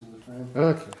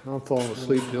Okay, I'm falling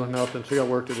asleep doing nothing, so you got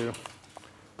work to do.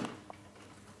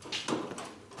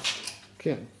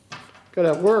 Ken, gotta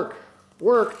have work.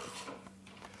 Work.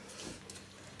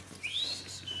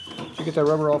 Did you get that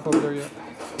rubber off over there yet?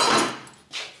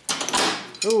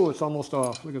 Oh, it's almost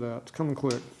off. Look at that. It's coming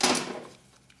quick.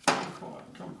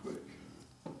 Come quick.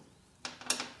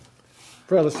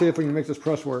 Fred, let's see if we can make this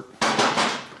press work.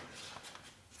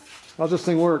 How's this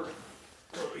thing work?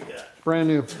 What do we got? Brand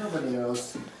new. Nobody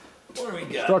knows. What do we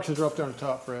got? Instructions are up there on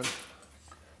top, Fred.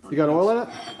 You got oil in it?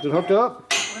 Is it hooked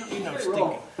up?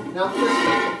 Now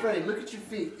listen, Freddie, look at your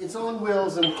feet. It's on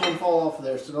wheels and can fall off of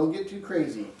there, so don't get too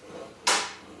crazy.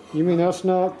 You mean that's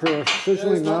not precisionally That's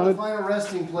not the mounted? final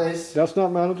resting place. That's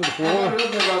not mounted to the I got a floor?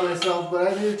 little bit by myself, but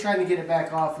I knew trying to get it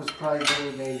back off was probably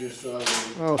very dangerous, so I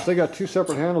wouldn't. Oh, so they got two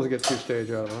separate handles to get two-stage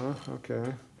out of, huh?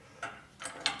 Okay.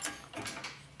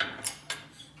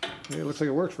 Yeah, it looks like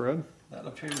it works, Fred. That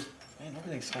appears, man,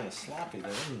 everything's kind of sloppy there,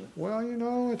 isn't it? Well, you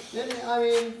know, it's... I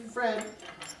mean, Fred,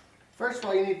 first of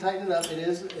all, you need to tighten it up. It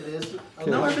is.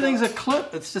 No, everything's a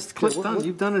clip. It's just clipped what- on.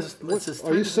 You've done is,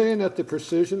 Are you saying that the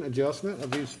precision adjustment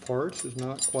of these parts is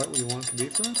not quite what you want it to be,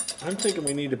 Fred? I'm thinking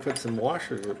we need to put some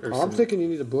washers or I'm thinking you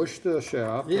need to bush the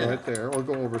shaft Yeah. right there, or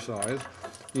go oversized.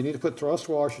 You need to put thrust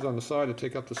washers on the side to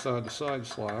take up the side-to-side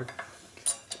slack.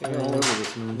 all over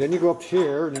this, man. Then you go up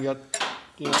here and you got,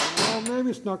 you know, well, maybe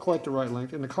it's not quite the right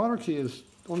length. And the cotter key is,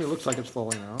 only looks like it's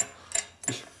falling out.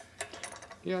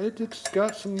 Yeah, it's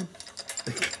got some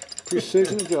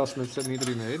precision adjustments that need to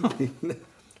be made.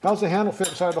 How's the handle fit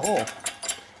inside the hole?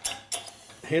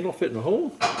 Handle fit in the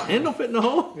hole? Handle fit in the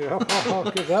hole? Yeah, how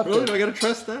good that Really? fit? Do I gotta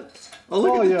trust that? Oh,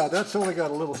 look Oh at yeah, that's only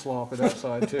got a little slop at that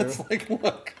side too. It's like,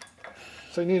 look.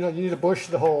 So you need to bush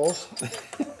the holes,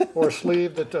 or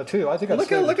sleeve the tube. I think I'd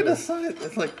sleeve Look the at the tube. side.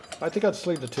 It's like, I think I'd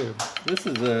sleeve the tube. this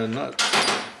is not.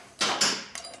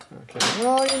 Okay.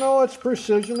 Well, you know, it's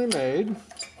precisionally made.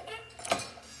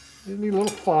 You need a little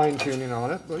fine tuning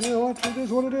on it, but you know, it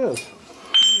is what it is.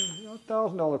 You know,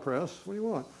 $1,000 press. What do you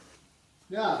want?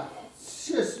 Yeah, it's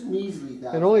just measly.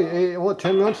 And only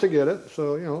 10 months to get it,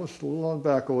 so you know, it's a little on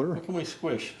back order. What can we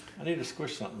squish? I need to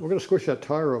squish something. We're going to squish that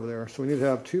tire over there, so we need to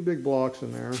have two big blocks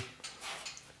in there.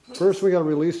 First, we got to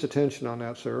release the tension on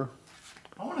that, sir.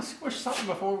 I want to squish something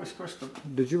before we squish the.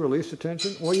 Did you release the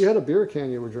tension? Well, you had a beer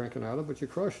can you were drinking out of, but you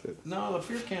crushed it. No, the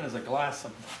beer can is a glass.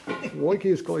 Well, you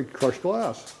use crushed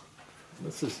glass.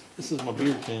 This is my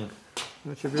beer can.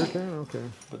 That's your beer can? Okay.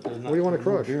 But there's not. What do you want to there's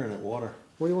no crush? beer in it. Water.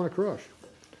 What do you want to crush?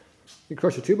 You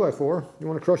crush a 2x4. You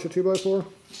want to crush a 2x4?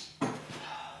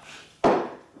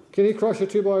 Can he crush a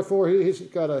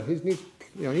 2x4?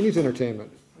 He needs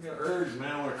entertainment. I got urge,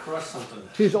 man. I want to crush something.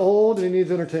 He's old and he needs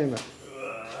entertainment.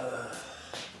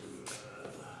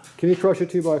 Can you crush a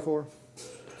 2x4?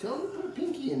 Tell him to put a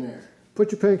pinky in there.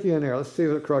 Put your pinky in there. Let's see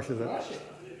if it crushes it. Crush it.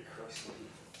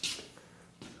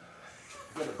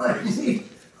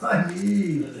 I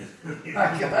need.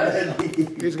 I got a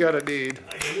need. He's got a need.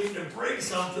 I need to break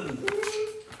something.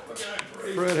 What can I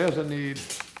break? Fred has a need.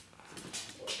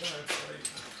 What can I break?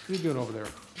 What are you doing over there?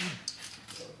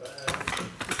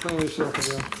 Clean yourself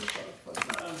again.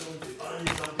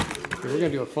 Okay, we're going to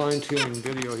do a fine-tuning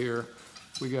video here.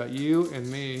 We got you and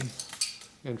me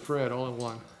and Fred all in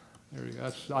one. There you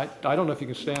go. I don't know if you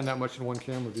can stand that much in one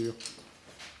camera view.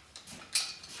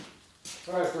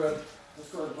 All right, Fred. Let's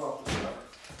go ahead and pop this tire.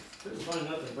 Couldn't find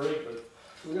nothing to break, but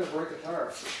We're going to break a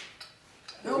tire.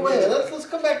 No way. Let's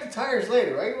come back to tires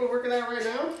later, right? We're working on it right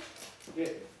now.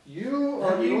 Okay. You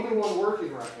are the only one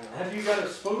working right now. have you got a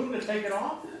spoon to take it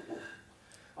off?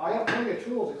 I have plenty of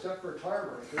tools except for a tire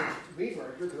breaker, bead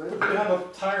breaker. Do you have a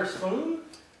tire spoon?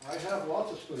 I have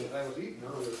lots of spoons. I was eating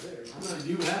earlier today. Do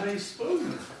you have a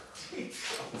spoon?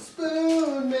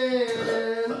 Spoon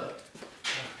man.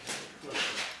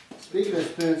 Speaking of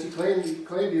spoons, he claimed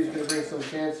he was going to bring some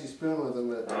fancy spoon with him,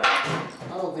 but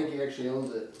I don't think he actually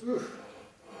owns it.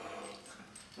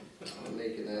 I'm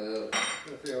making that up.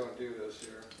 Let's see how I do this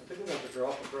here. I think we're going to have to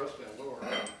drop the breast down lower.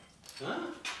 Huh?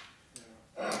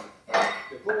 Yeah.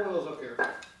 Okay, put one of those up here.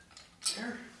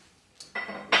 Here.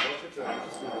 Watch your toes.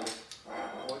 Just do this.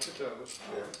 Watch your toes.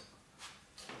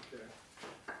 Okay.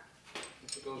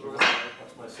 Put those right there.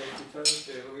 That's my safety toes.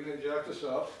 Okay, we're going to jack this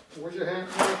up. Where's your hand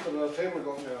clamp for the table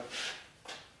going down?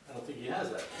 I don't think he has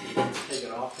that. You can take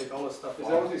it off, take all this stuff Is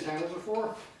off. that what these handles are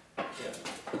for? Yeah.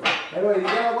 Anyway, you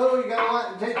got a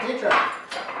lot. Tatro.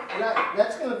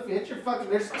 That's going to hit your fucking.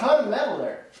 There's a ton of metal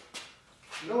there.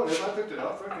 No, it is. I picked it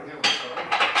up. Frank can handle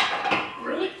it.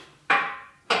 Really? Is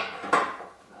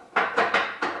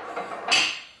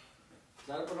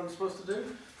that what I'm supposed to do?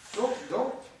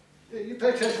 Don't. You pay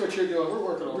attention to what you're doing. We're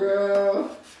working on it. Bro.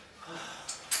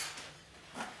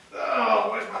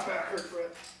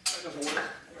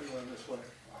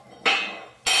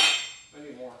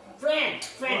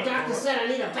 I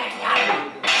need a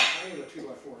backyard. I need a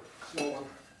 2x4, small one.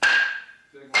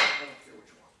 Big one, I don't care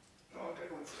which one. Oh, big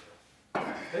one.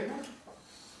 Big one?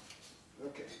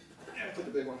 Okay, yeah, put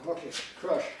the big one. Okay,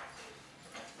 crush.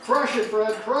 Crush it,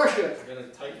 Fred, crush it. We're gonna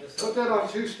tighten this Put up. that on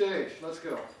 2 stage. Let's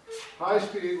go. High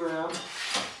speed round.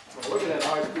 Oh, look at that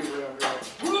high speed round go.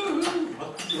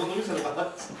 Woohoo! You're losing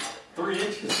about 3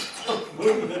 inches of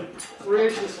movement. 3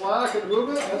 inches slack in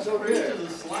movement, that's 3 okay. inches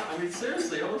of slack. I mean,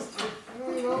 seriously, almost 3.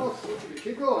 You know,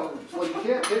 keep going. So you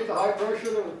can't take the high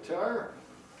pressure of the tire.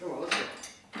 Come on, let's go.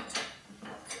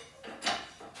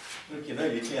 Look, you know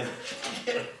you can't.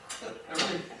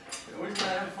 Everything, you always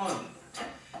gotta have fun.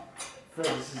 Fred,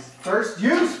 this is first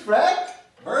use, Fred.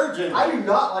 Virgin! I do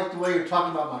not like the way you're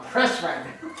talking about my press right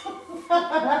now.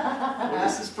 Well,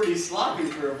 this is pretty sloppy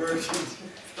for a virgin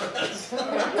press. So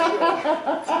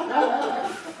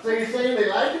you're saying they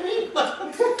lied to me?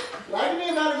 Lied to me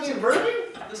about it being virgin?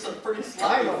 This is a pretty I'm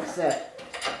sloppy upset.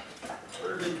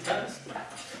 virgin test.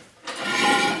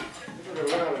 We're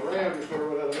gonna round and ram before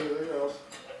we have anything else.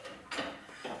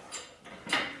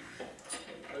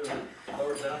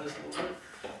 Lower it down just a little bit.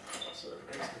 So it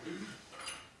makes the heat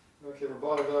Okay, we're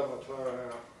bottomed out on the tire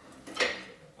now.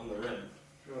 on the rim.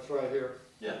 That's right here.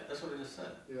 Yeah, that's what I just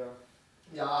said. Yeah.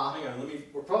 Yeah. Hang on, let me.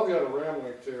 We're probably got a ram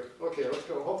link too. Okay, let's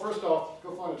go. Oh, first off,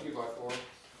 go find a 2x4.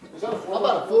 Is that a 4x4? How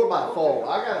about a 4x4?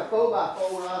 I got a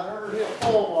 4x4 I heard. Yeah,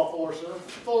 4x4, sir.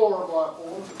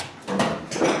 4x4.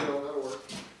 There you go, that'll work.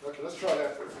 Okay, let's try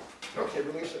that first. Okay,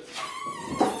 release it.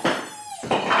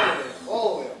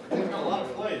 All the way up. There's got a lot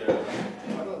of play there.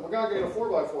 I know, we're gonna get a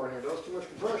 4x4 in here. That's too much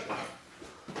compression.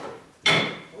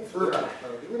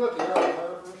 Did we let the air out of the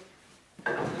tire first?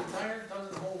 The tire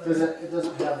doesn't hold It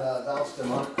doesn't have a valve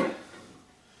stem on it.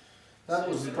 That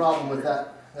was the problem with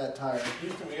that tire.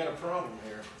 Houston, we got a problem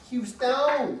here.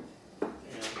 Houston! Yeah.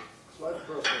 Slide the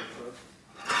press over,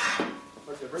 Fred.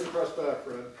 Okay, bring the press back,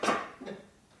 Fred.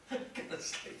 Gonna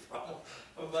say problem.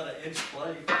 About an inch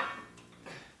plate.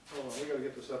 Hold on, we gotta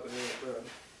get this up in the air, Fred.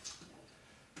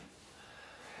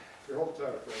 Here, hold the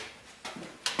tire, Fred.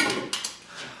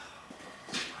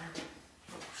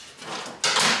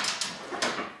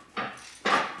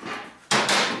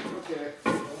 Okay.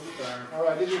 All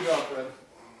right, did your job, Fred.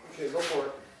 Okay, go for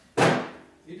it.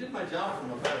 You did my job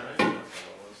from a better angle.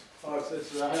 Oh, I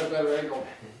had a better angle.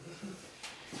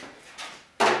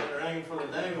 Better angle for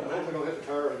the dangle, I don't man. think I'll hit the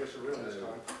tire against the rim this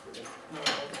time.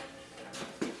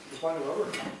 You find the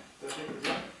rubber? Did I take it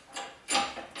again?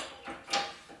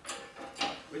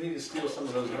 We need to steal some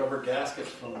of those rubber gaskets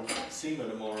from SEMA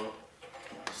tomorrow.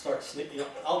 Start sneaking.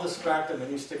 I'll distract them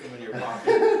and you stick them in your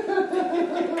pocket.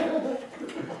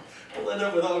 We'll end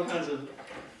up with all kinds of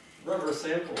rubber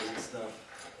samples and stuff.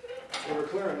 Well, we're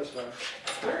clearing this time.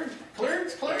 Clearance,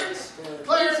 clearance, clearance.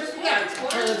 Clarence, yeah,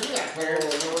 Clarence, yeah, Oh,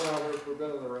 Clarence. no, we're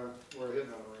bending the rim. We're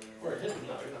hitting on the rim. We're hitting.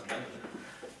 No, you're not bending it.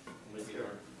 Maybe you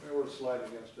are. Maybe we're sliding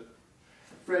against it.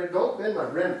 Fred, don't bend my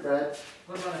rim, Fred.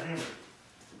 What about a hammer?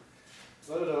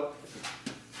 Let it up.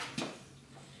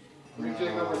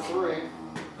 Retake number 3.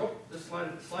 Oh, just slide,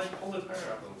 pull the tire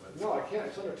up a little bit. No, I can't.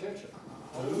 It's under tension.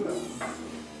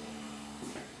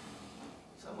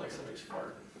 Sound like somebody's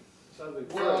farting. Sounds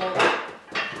like Well,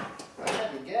 I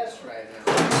had to guess right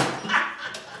now.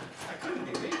 I couldn't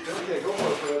be me. Okay, go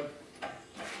for it, Fred.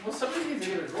 Well, somebody needs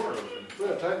to get a drawer open.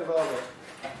 Fred, tighten the valve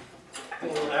up. A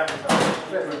little advertising.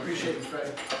 Fred, I appreciate you,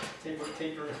 Fred.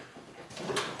 Taper.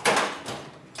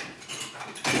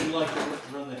 You like to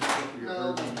run the handle for your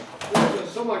No. virgin. It would have been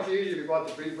so much easier if you bought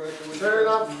the speed breaker.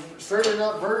 Certainly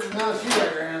not virgin unless you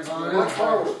got your hands on it. My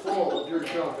car was full of your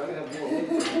junk. I didn't have more room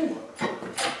for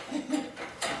it.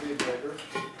 Speed breaker.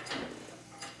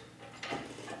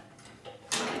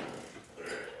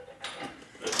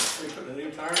 We put a new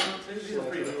tire on it too? These are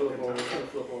pretty It's good gonna looking tires.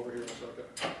 flip over here in a second.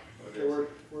 It Okay, is.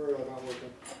 we're not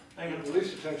working. Hang on.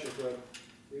 Release the tension, Fred.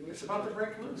 Release It's the about to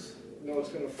tension. break loose. No, it's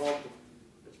gonna pop.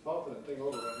 It's popping that thing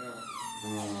over right now.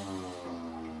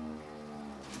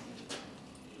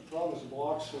 The problem is the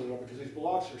blocks slid up because these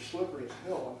blocks are slippery as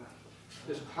hell.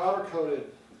 This powder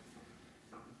coated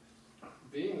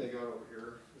beam they got over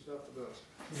here is not the best.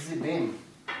 This is a beam.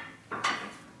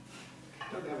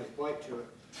 Doesn't have any bite to it.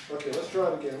 Okay, let's try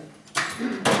it again. Try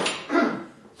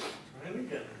it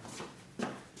again.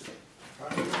 Try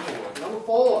it again. Number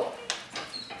 4.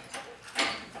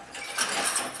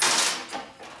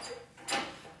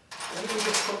 Maybe we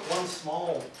just put one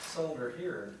small cylinder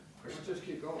here. Let's just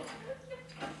keep going.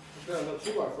 There's got another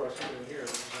 2x4 sitting in here.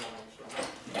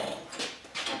 So.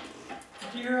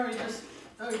 Did you hear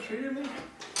how you treated me?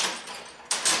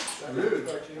 That Rude.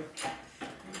 respect you.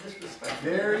 You disrespected me.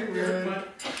 Very You're rude.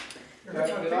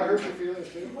 Yeah, did I hurt your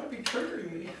feelings You too? might be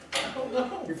triggering me. I don't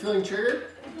know. You're feeling triggered?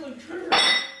 I'm feeling triggered.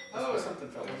 Oh, something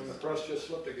fell And the loose. press just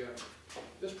slipped again.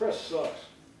 This press sucks.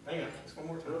 Hang on, let's one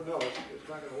more time. No, it's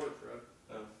not gonna work, Fred.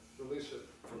 Oh, Release it.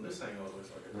 from this angle, it looks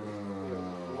like it. Yeah,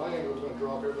 the line angle's gonna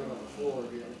drop everything on the floor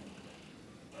again.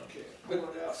 Okay, pull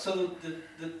it out. So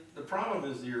the problem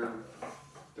is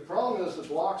The problem is the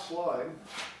blocks slide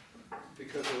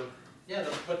because of, yeah,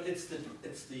 but it's the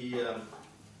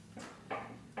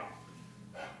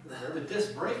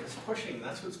disc brake is pushing.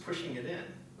 That's what's pushing it in.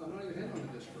 I'm not even hitting on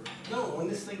the disc brake. No, when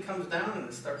this thing comes down and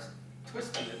it starts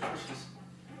twisting, it pushes.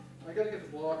 I gotta get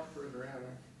the block further in.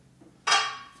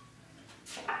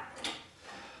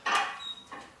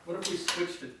 What if we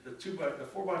switched it, the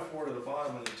 4x4 to the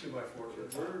bottom and the 2x4 to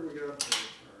the Where top? do we go? What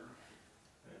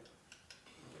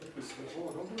if we switch? Hold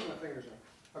on, don't put my fingers in.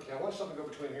 Okay, I want something to go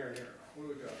between here and here. What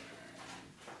do we got?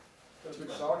 Got a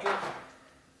big socket.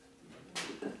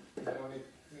 Yeah, we need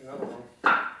another one.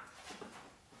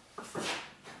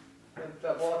 And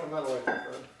that block of metal right there,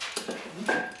 Fred.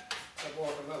 That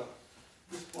block of metal.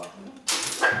 This block?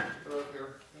 Right up here.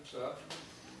 That's that.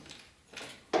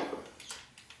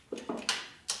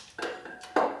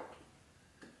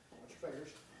 Watch your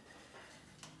fingers.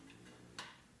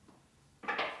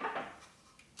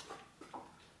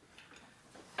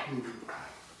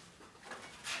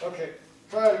 Okay,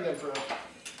 try it again, Fred.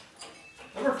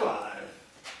 Number 5.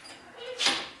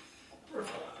 Number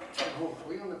 5. Oh, are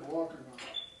we on the block or not?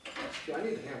 Yeah, I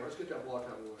need a hammer. Let's get that block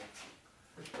out of the way.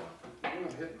 Which block? What am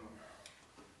I hitting on?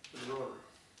 The rotor.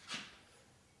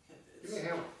 Give me a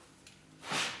hammer.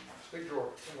 Big drawer,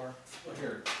 somewhere. Look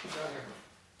here. That hammer.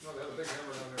 No, they have a big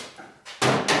hammer down there.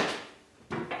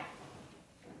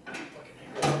 Fucking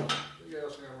hammer. Big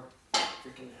ass hammer.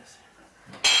 Freaking ass hammer.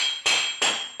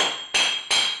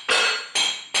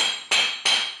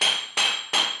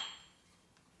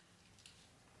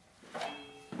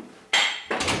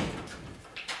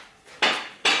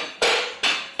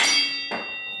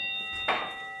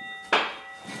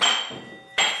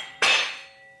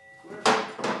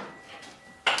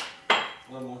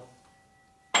 A little more.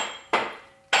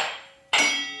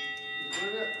 You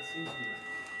cleared it? That seems to be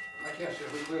I can't see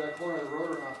if we clear that corner of the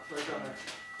rotor or not. Right down there.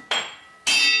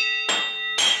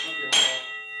 Okay,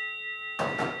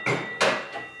 well.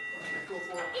 Okay, go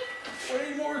for it.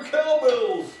 way more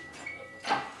cowbells.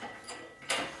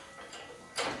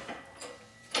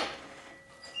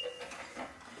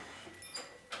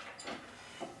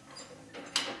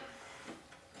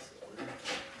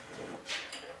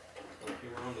 Okay,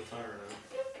 we're on the tire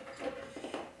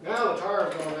now. Now the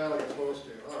tire's going down like it's supposed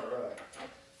to. All right.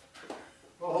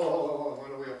 Oh, hold on, hold on, hold on. We're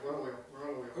on the wheel. We're on the wheel. We're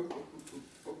on the wheel. Oop, oop, oop,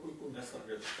 oop, oop, oop. That's not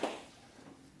good.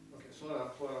 Okay, slow down,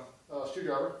 slow down.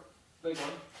 Screwdriver. Big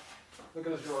one. Look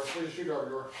at this drawer. Where's the screwdriver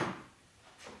drawer?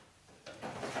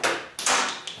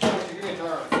 Okay, give me a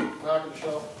tire. Back of the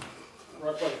shelf.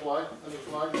 Right by the flag. Under the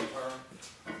flag, give me a tire.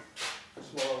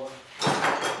 Smaller one.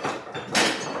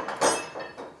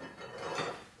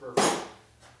 Perfect.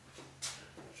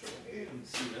 You didn't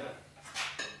see that.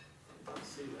 You didn't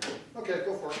see that. Okay,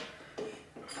 go for it.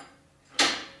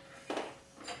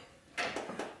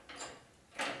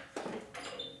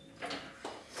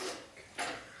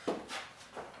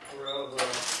 We're out of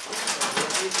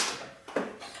the.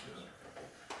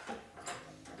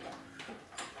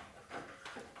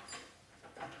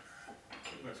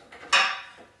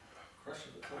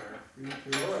 Crushing the tire.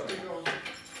 All right, keep going.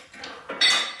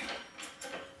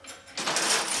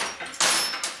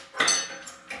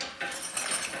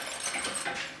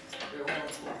 Yeah,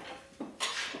 hold on.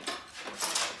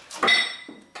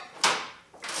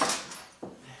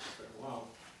 Wow.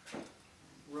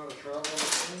 We're out of travel on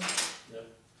this thing. Yep.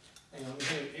 Hang on,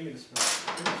 give me the spoon.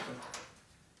 Give me the spoon.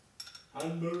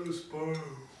 I'm gonna spoon.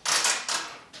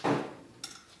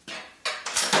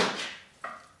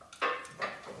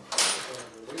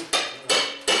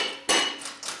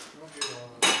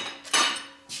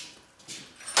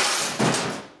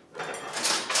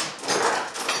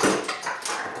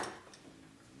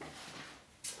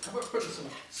 How about putting some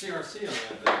CRC on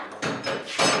that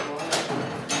thing?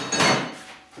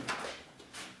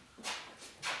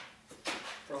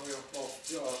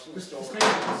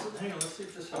 Hang on, let's see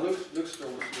if this helps. Luke's still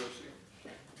with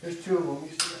CRC. There's two of them. You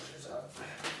see that?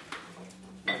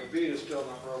 There's The bead is still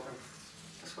not broken.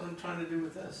 That's what I'm trying to do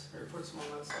with this. Here, put some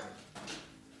on that side.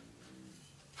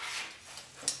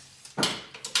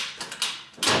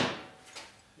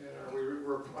 And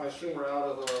I assume we're out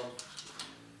of the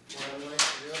line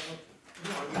length, yes?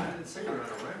 No, I mean, I didn't say we're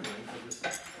out of ram length, I just.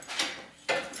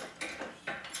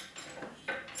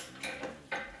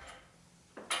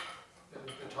 And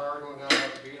the tire going down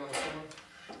like the bead on the ceiling?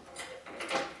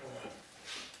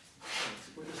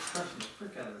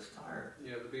 tire.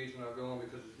 Yeah, the bead's not going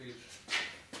because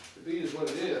the bead is what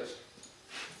it is.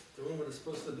 Doing what it's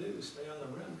supposed to do, stay on the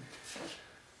rim.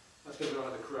 That's because I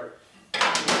don't have the correct.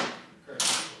 Correct.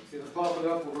 Either pop it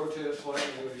up or rotate it slightly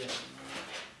and do it again.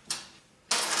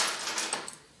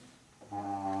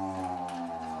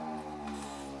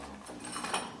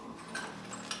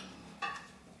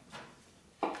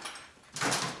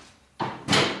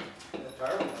 That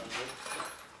tire runs good.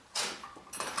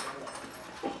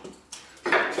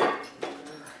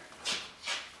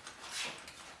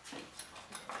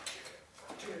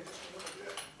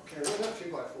 Okay, where's that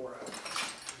 2x4 at?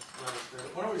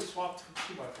 Why don't we swap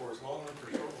 2x4s, long one for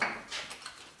short one?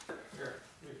 Here,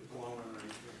 we can put the long one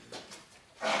underneath here.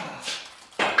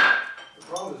 The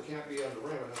problem is it can't be on the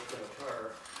rim, it has to be on a tire.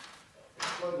 It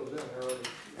plug goes in there already.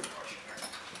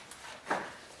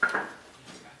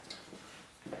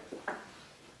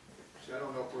 See, I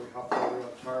don't know if we're how far we're on the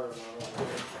tire or not.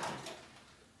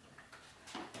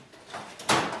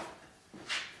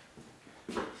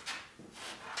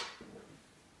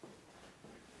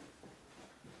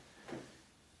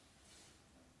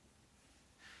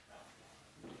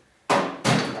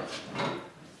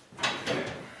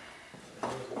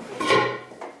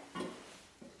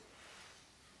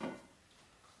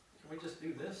 Can we just do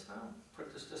this now?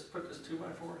 Just put this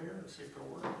 2x4 here and see if it'll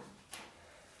work.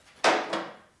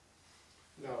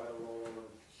 No, I don't know.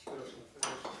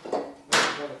 I'm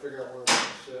trying to figure out where it's going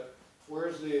to sit.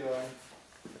 Where's the,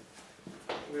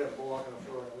 we have a block on the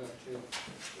floor on that too.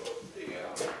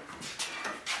 Yeah.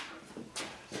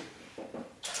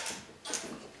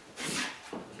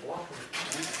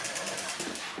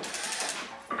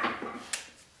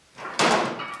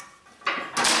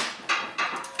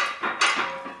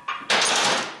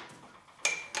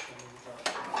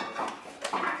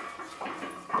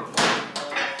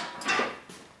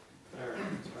 There,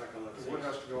 it's back on that The wood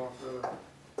has to go on further.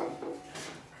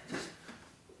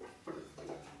 Put it,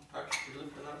 you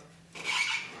lift it up.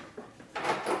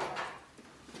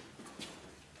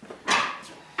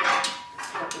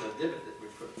 Stuck in a divot that we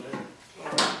put there.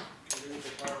 Can you move the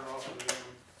tire off of the rim?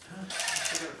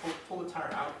 You gotta pull the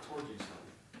tire out towards you some.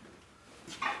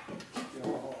 Yeah,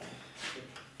 well,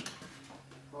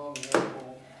 problem is,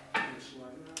 well, just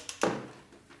like that.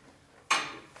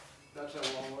 That's a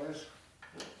long ways.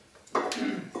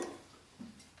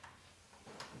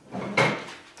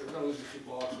 We're gonna lose the 2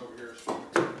 blocks over here. So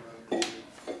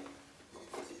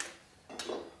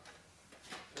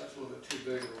that's a little bit too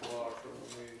big of a block for what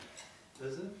we need.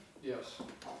 Is it? Yes.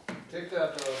 Take that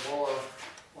bar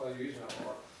while you're using that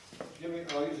bar. Give me,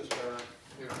 I'll use this tire.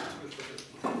 Here, just put this.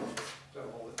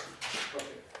 Don't hold it.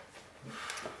 Okay.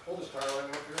 Hold this tire line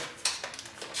up here.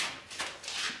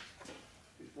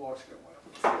 These blocks go up.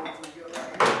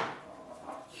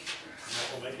 That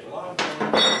will make it loud.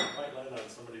 Might land on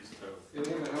somebody's toe. It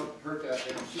ain't gonna help hurt that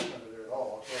big seat under there at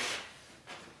all. So.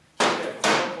 Okay, go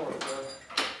for it, bud.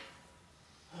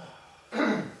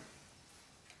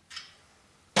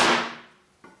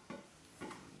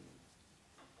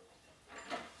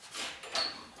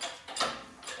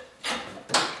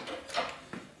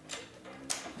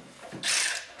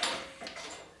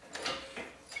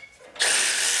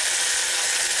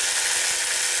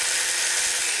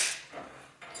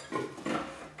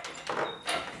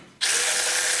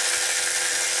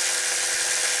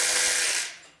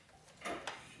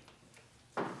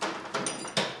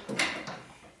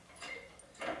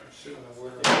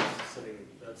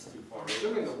 That's too far. I'm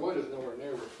assuming the wood is nowhere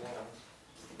near where it belongs.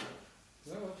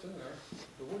 No, it's in there.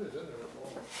 The wood is in there. It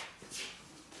belongs.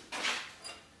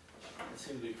 I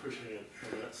seem to be pushing it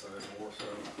from that side more so.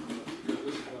 Because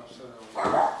this is not set on.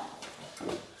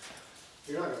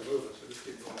 You're not gonna move it, so just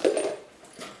keep going.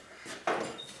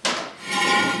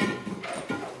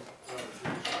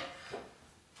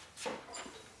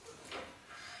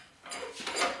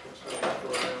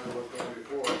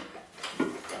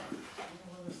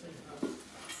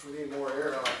 We need more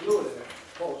air, fluid in it.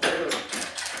 Oh, it's air.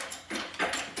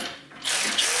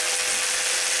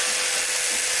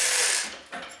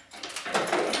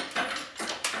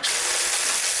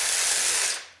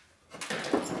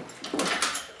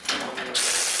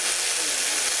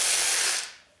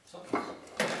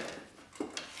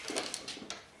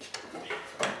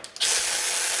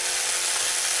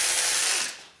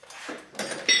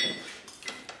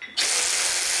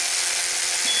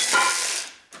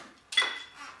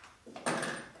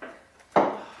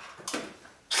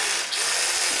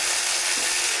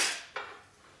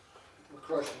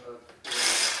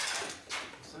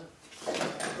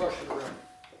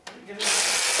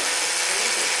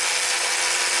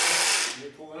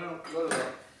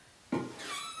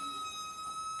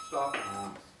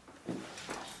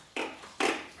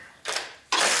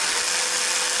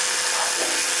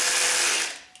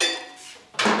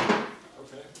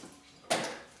 Okay.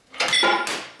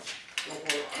 Go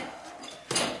for it.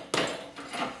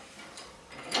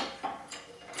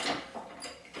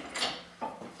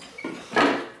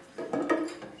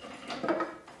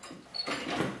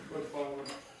 Foot forward.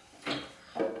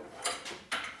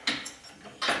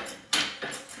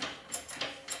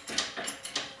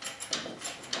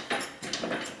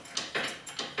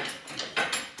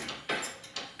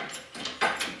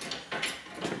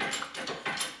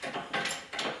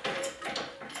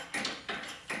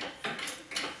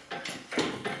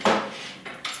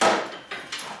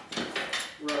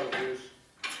 Rattle juice.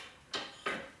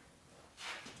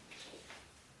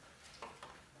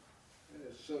 It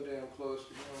is so damn close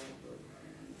to going, but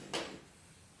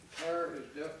the tire is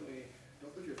definitely,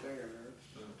 don't put your finger in there,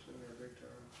 it's in there big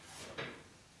time.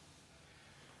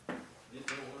 It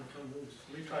don't want to come loose.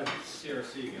 Let me try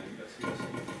CRC again. You got CRC.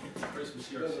 Try some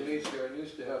It doesn't CRC. need to, it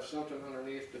needs to have something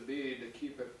underneath the bead to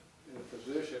keep it in a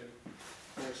position,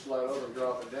 and slide over and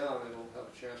drop it down, and it'll have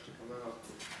a chance to come out.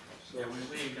 So, Yeah,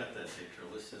 we ain't got that Tatro.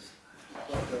 Let's just.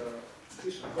 but,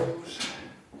 piece of hose.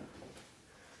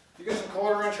 You got some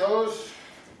quarter inch hose?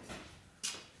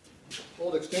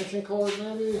 Old extension cords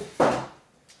maybe? I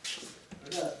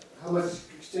got, how much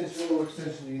extension, little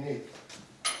extension do you need?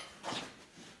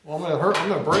 Well, I'm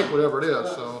gonna break whatever it is,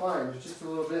 That's so. fine, just a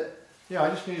little bit. Yeah, I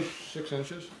just need 6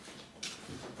 inches.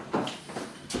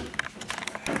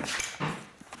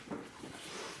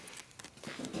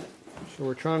 So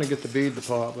we're trying to get the bead to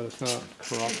pop, but it's not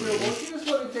Why cooperating. don't you just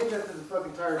let me take that to the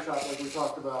fucking tire shop like we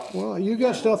talked about? Well, you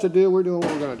got stuff to do, we're doing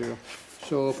what we're gonna do.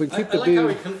 So if we I keep the like how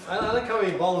he. bead, I like how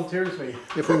he volunteers me.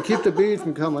 if we can keep the bead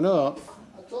from coming up,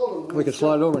 I told him. we can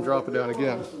slide it over and drop it down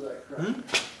again.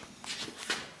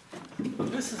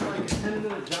 This is like a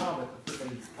 10-minute job at the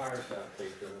freaking tire shop.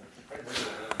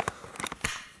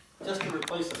 Just to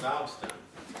replace a valve stem.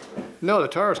 No, the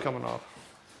tire's coming off.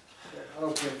 I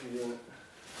don't care if you're doing it.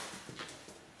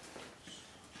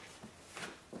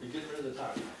 You're getting rid of the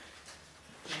tire.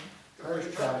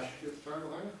 Tire's trash. Get the tire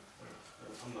behind it.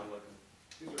 I'm not looking.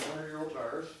 These are 100-year-old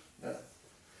tires.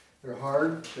 They're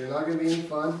hard, they're not gonna be any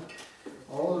fun.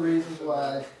 All the reasons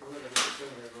why. We're gonna get this in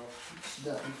here,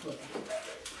 though. No, you flip it.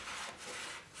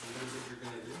 What is it you're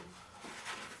gonna do?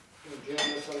 I'm gonna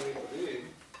jam this underneath the bead,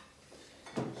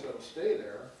 so it'll stay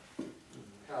there,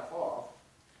 half off.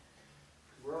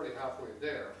 We're already halfway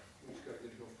there, we just gotta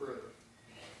get to go further.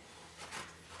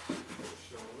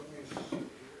 So let me see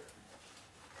here.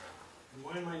 And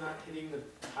why am I not hitting the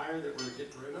tire that we're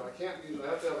getting rid No, I of? can't use, I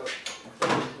have to have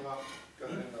a, not, got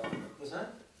an end on it. What's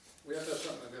that? We have to have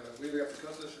something, we have to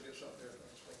cut this or get something there.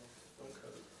 Don't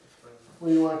cut it. It's fine. What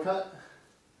do you wanna cut?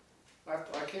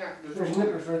 I can't, There's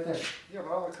nippers right there. yeah,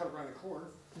 but I wanna cut around the corner.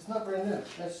 It's not brand new,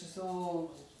 that's just a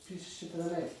little piece of shit that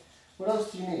I made. What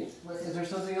else do you need? Is there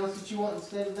something else that you want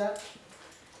instead of that?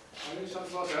 I need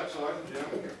something about that so I can jam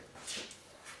in here.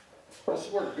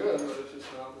 This works good, but it's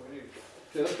just not what we need.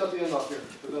 Okay, let's cut the end off here,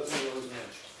 because that's gonna lose an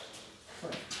inch.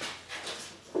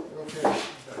 Okay.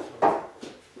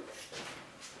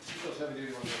 Those heavy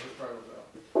duty ones, let's try those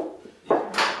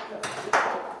out.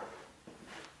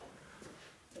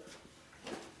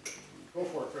 Go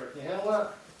for it, Fred. Can you handle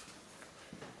that?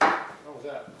 How was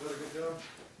that? Was that a good job?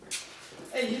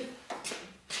 Hey, you.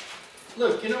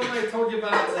 Look, you know what I told you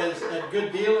about that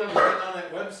good deal I was getting on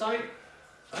that website?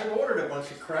 I ordered a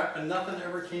bunch of crap and nothing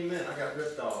ever came in. I got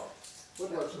ripped off.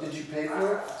 What website? Did you pay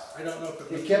for it? I don't know if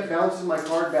it was. It kept bouncing my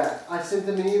card back. I sent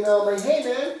them an email, I'm like, hey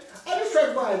man, I just tried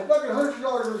to buy fucking $100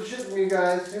 worth of shit from you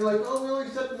guys. And they're like, oh, we only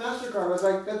accept the MasterCard. I was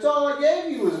like, that's all I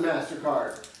gave you was a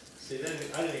MasterCard. See, then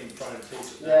I didn't even try to take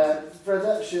it. Yeah, for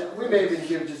that shit, we may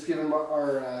even just give them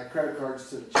our credit cards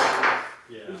to the charity.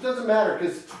 Yeah. It doesn't matter,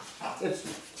 because it's,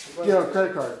 you know, a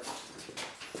credit card.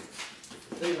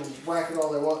 They can whack it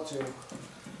all they want to.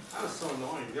 That was so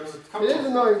annoying. There was a couple. It is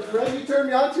annoying. Fred, you turned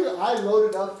me on to it. I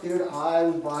loaded up, dude. I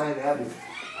was buying everything.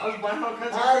 I was buying all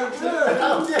kinds of I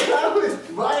crap. was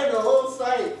buying the whole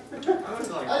site. I was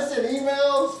like, I sent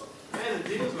emails. man, the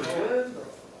deals were good.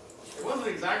 It wasn't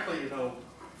exactly,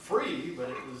 free, but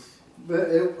it was. But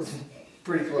it was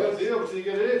pretty Good close. deal, but you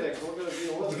get anything, so what kind of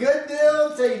deal was it? Good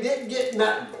deal until you didn't get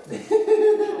nothing.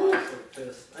 I was so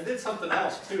pissed. I did something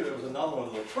else too. There was another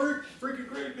one like freaking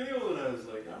great deal, and I was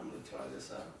like, I'm gonna try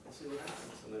this out. We'll see what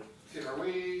happens. And then, Okay, are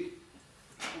we?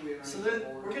 so then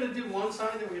we're gonna do one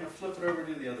side, then we're gonna flip it over and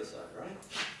do the other side, right?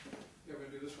 Yeah, we're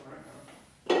gonna do this one right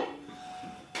now.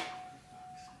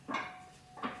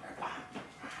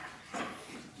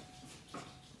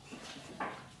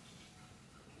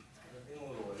 In a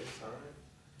little ways, all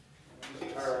right.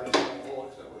 This tire on this one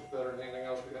Volks, that was better than anything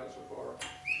else we had so far.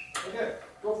 Okay,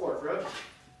 go for it, Fred.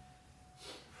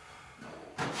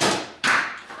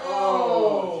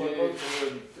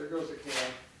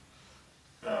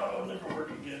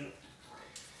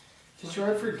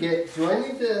 Before I forget, do I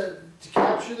need to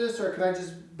capture this, or can I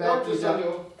just back these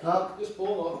up? Up? Just pull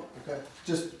them off. Okay.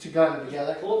 Just to gun them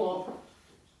together? Pull them off.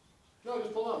 No,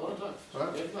 just pull them out one time.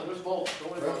 Right. Yeah, no, just pull.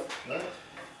 Don't worry about it. Right.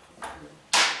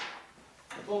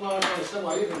 Pull them out on a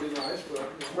semi-even would be nice, but. You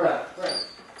know. Right. Right.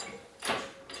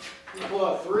 You pull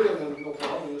out 3 of them, no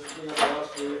problem. Just bring out the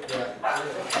last 3. Yeah.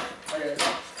 Okay.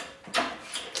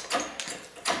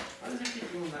 Why does it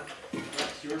keep doing that?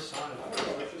 That's your side. I don't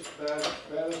know, it's just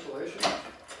bad installation.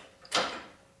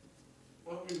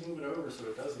 Why don't we move it over so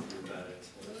it doesn't do bad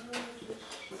installation?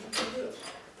 It is.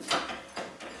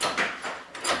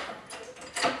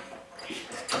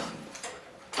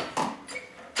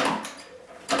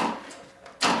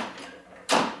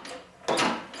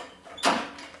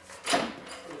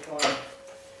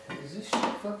 Is this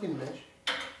shit fucking mesh?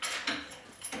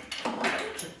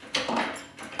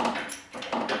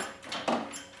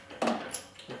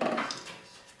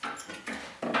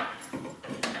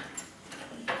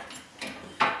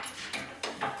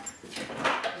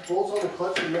 Bolts on the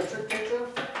clutch and metric picture?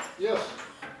 Yes.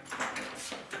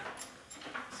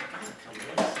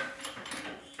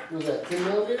 Was that 10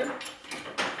 millimeter?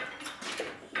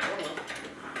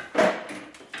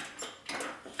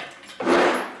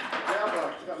 Yeah,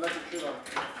 but it's got metric shit on it.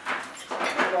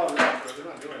 They're all wrapped, but they're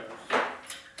not doing anything.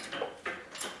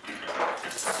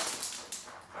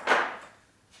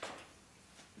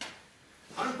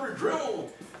 I'm for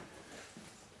drill.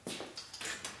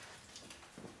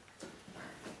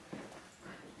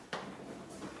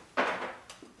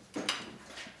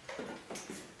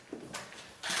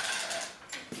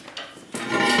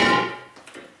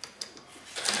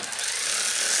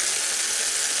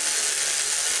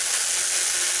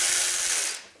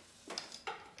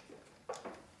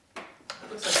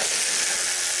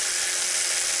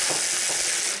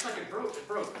 Looks like it broke. It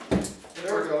broke.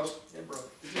 There it goes. It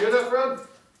broke. Did you hear that, Fred?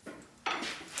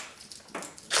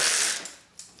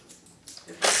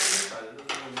 It broke on this side. It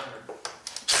doesn't really matter.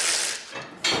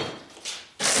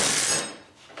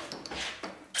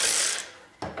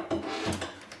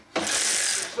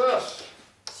 Success.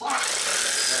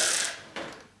 Socks.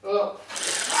 Up.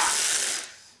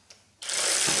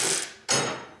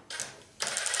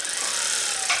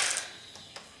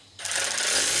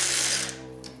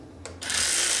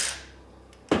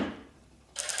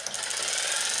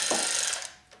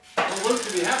 Well, Luke,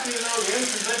 to be happy to know the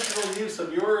unconventional use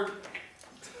of your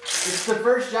It's the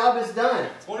first job is done.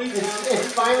 20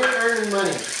 It's finally earning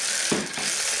money.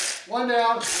 One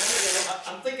down.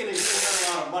 I'm thinking he's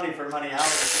still got a lot of money for money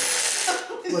hours.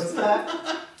 What's that?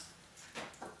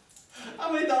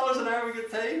 How many dollars an hour we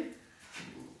get paid?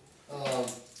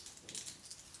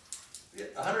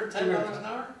 $110 an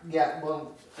hour? Yeah,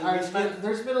 well, And we spent-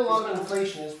 there's been a lot of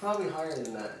inflation. It's probably higher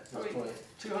than that at this Probably point.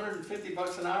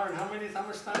 $250 an hour, and how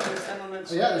much time do we spend on that?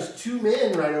 Oh, yeah, there's 2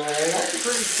 men right over there. That's a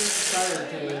pretty steep tire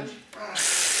Hey, man. change.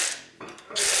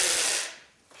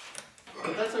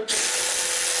 But that's okay.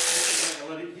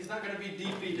 He's not gonna be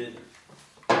defeated.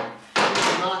 He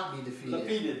will not be defeated.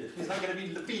 Defeated. He's not gonna be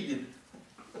defeated.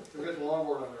 We're getting the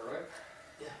longboard on there, right?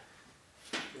 Yeah.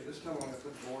 Okay, this time I'm gonna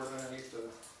put the board underneath the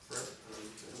rim.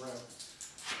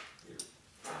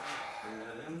 Bring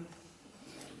that in.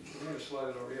 I'm gonna slide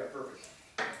it over, yeah, perfect.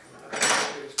 Okay,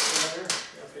 just put it in there.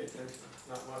 Yeah, pay attention.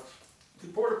 Not much. Too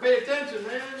poor to pay attention,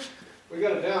 man. We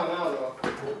got it down now, though.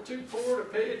 Too poor to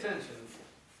pay attention.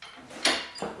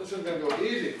 This one's gonna go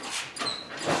easy.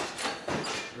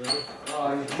 Really?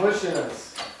 Oh, he's pushing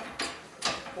us.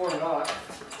 Or not.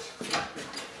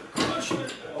 Push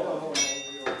it. Hold on, hold on, let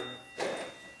me go over there.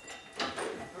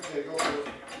 Okay, go for it.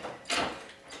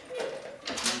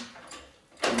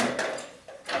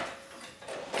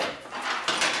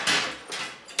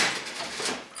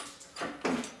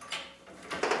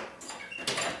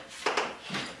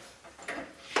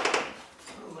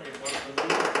 I don't think it was for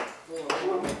me. Hold on,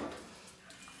 hold on.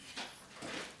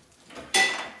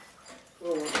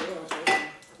 Oh,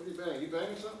 what are you banging? You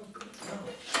banging something?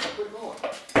 Quit going.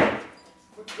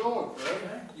 Quit going,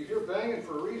 Fred. You hear banging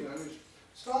for a reason. I mean,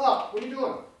 stop. What are you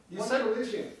doing? You Why said- are you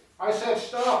releasing? I said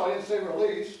stop. I didn't say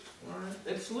release. Alright.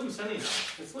 It's loose anyhow.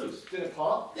 It's loose. Did it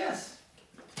pop? Yes.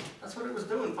 That's what it was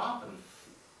doing, popping.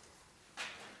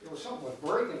 It was something was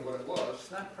breaking what it was.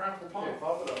 Snap, crackle, Okay,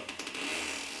 pop. pop it up.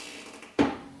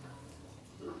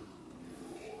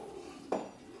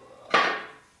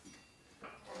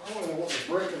 I don't know what was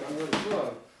breaking on the other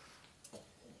side.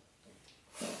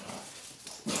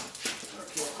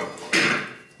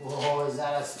 Whoa, is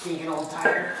that a stinking old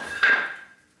tire?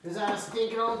 Is that a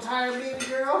stinking old tire, baby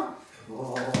girl?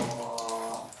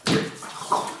 Oh.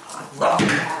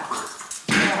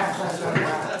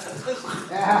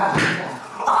 Yeah.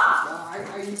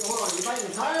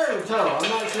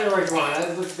 Sorry, come on,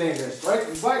 that looks dangerous. Right,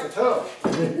 you bite the toe.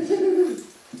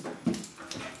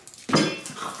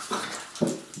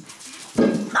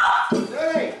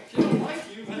 Hey! She don't like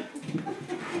you, man.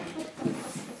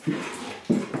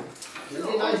 It'd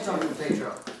be nice talking to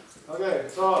Tatro. Okay,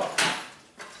 it's off.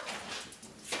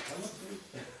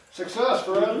 Success,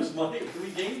 Do we Fred. lose money? Do we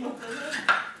gain money on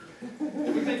that?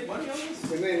 Do we make money on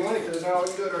this? We made money because now we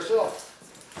can do it ourselves.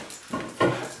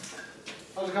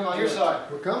 How's it come on your side?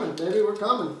 We're coming, baby, we're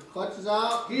coming. Clutch is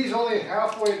out. He's only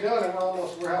halfway done and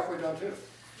we're halfway done too.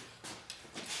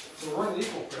 So we're running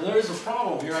equal. And there's a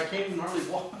problem here. I can't even hardly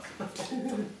walk. I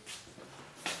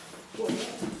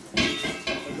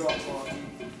dropped one.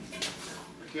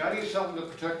 Okay, I need something to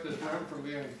protect this lamp from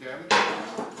being damaged.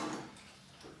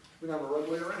 We don't have a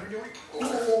regulator around here, do we?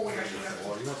 Oh, we got to do that. You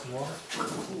want some water?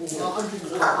 Well, I'm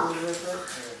drinking water right there.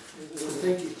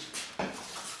 Thank you.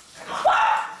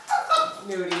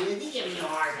 Nudie, you give me a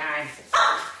hard time.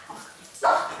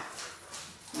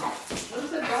 What is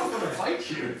that dog gonna bite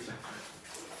you?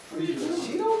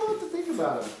 She don't know what to think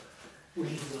about him.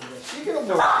 She can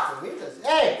know what he does.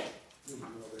 Hey!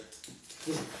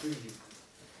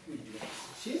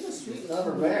 She's a sweet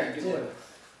lover bear, too.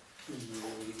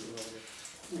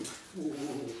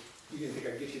 You didn't think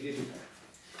I'd get you, did you?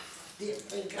 Yeah,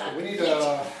 thank God. We need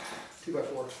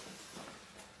 2x4.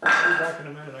 I'll be back in a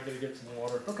minute. I gotta get some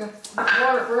water. Okay.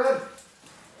 Water,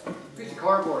 Fred. Piece of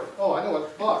cardboard. Oh, I know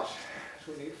what. Box. That's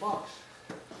what we need. Box.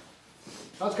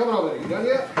 How's it coming over there? You done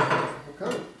yet? We're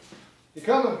coming. You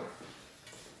coming?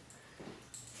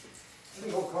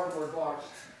 Big old cardboard box.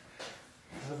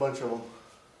 There's a bunch of them.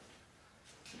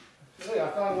 Hey, I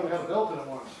thought I was gonna have a belt in it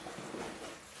once.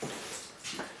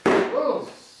 Whoa.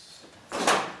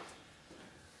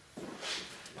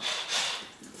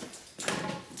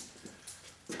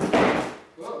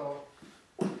 Uh-oh.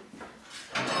 What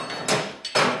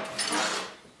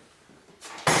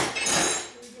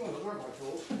are you doing? Those aren't my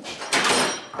tools.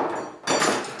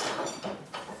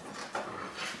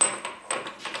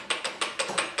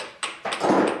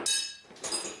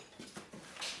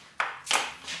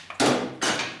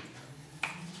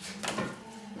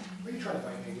 What are you trying to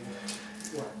find me again?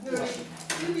 What? No,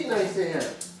 you'd be nice to him.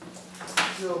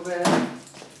 No bad.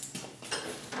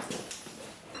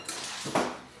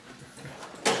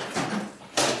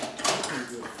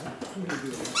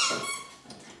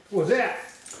 What was that?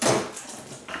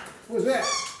 What was that?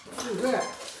 What was that?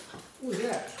 What was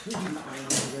that? Who'd you find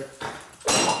over there?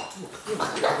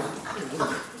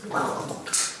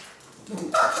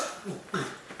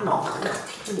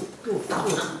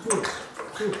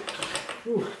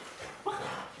 Dude.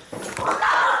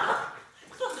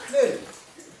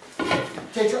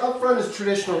 Tatro, up front is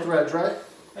traditional threads, right?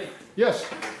 Hey, Yes.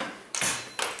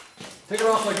 Take it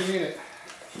off like you mean it.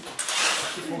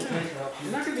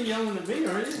 you're not gonna be yelling at me,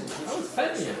 are you? I was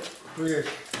petting you. 3 years.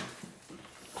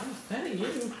 I was petting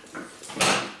you.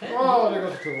 Oh, there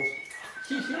goes the tools.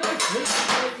 She likes me.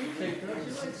 She likes you, Tatro.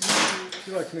 She likes me.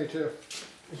 She likes me too.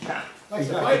 Yeah. Likes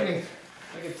to bite me.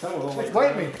 I can tell it. Like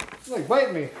bite me. Like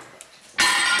bite me.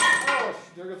 Oh,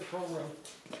 there goes the chrome ring.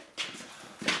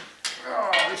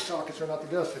 Oh, these sockets are not the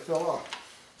best. They fell off.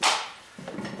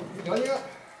 You done yet?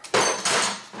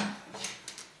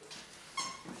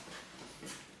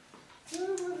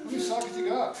 How many sockets you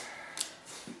got?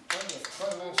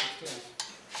 5, 9, 16.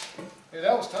 Hey,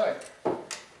 that was tight.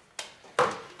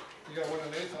 You got 1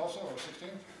 1/8 also, or 16?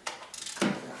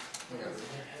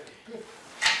 Good.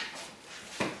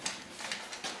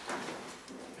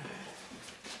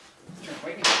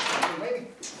 Waiting.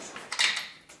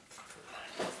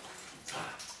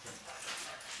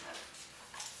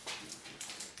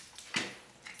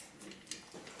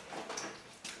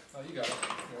 Oh, you got it.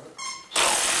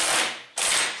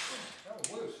 That was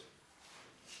loose.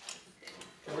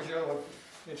 Okay, where's the other one?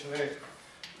 1 1/8.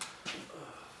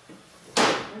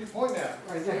 Where are you pointing at?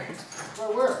 Right there.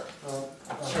 Right where?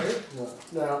 Sorry?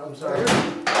 No, I'm Right sorry. here?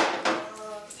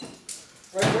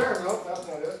 Right there? Nope, that's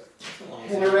not it.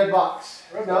 In the red box.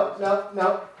 Red Nope, nope,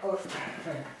 nope. Oh.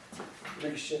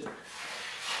 Big shit.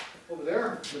 Over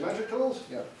there? The measure tools?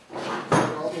 Yeah.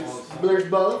 Well, There's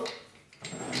both.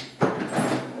 they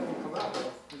don't come out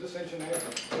though. Is this 1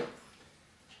 1/8?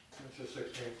 It's just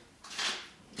 16.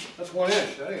 That's 1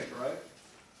 inch. That ain't right.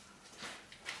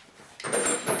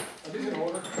 Are these in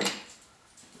order?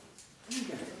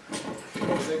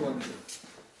 Big one.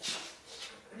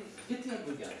 Get the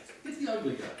ugly guy. Get the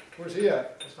ugly guy. Where's he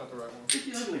at? That's not the right one. Get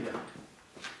the ugly guy.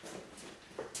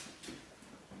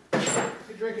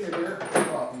 You drinking your beer?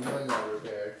 Oh, you know that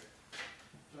repair.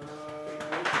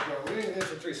 We need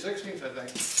 1 3/16, I think.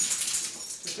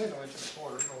 16 1 1/4. I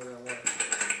don't know where that was.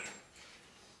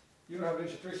 You don't have an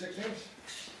inch and 3/16?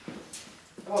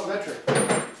 How about metric?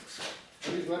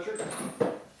 Are these metric?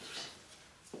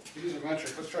 These are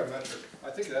metric. Let's try metric. I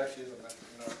think it actually is a metric.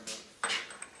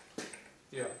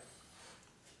 Yeah.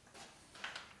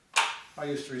 I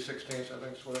use 3/16. I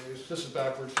think is what I use. This is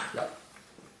backwards. Yeah.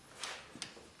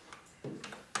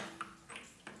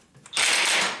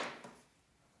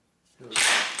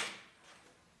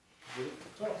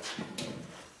 So,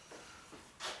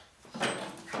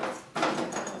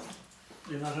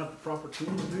 Do you not have the proper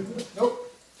tools to do this?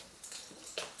 nope.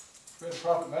 We have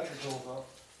proper metric tools though.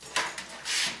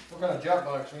 What kind of jet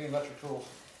box? We need metric tools.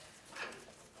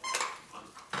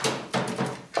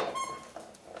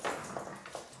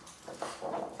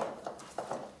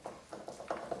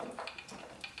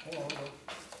 Hold on, hold on.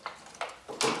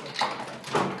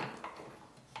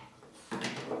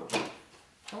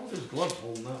 How are these gloves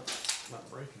holding up? Not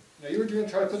breaking. Now you were gonna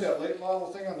try to put that late model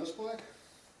thing on this black?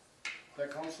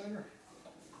 That condensator?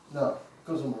 No,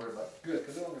 goes on the right back. Good,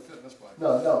 because it don't fit in this black.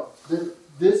 No.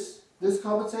 This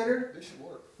compensator They should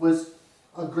work. was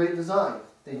a great design.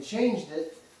 They changed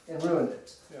it and ruined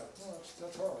it. Yeah, well,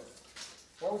 that's Harley.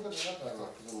 Why are we putting that back on?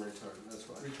 Because I'm retarded, that's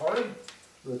why. Retarded?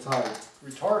 Retired.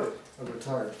 Retarded. I'm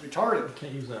retarded. Retarded.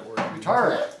 Can't use that word.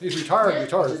 Retarded. He's retired, I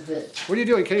retarded. just did. What are you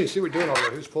doing? Can't even see what you're doing over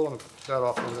there. Who's pulling that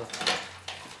off over there?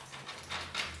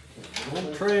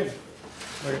 Old trim.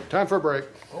 Okay, time for a break.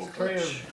 Old trim.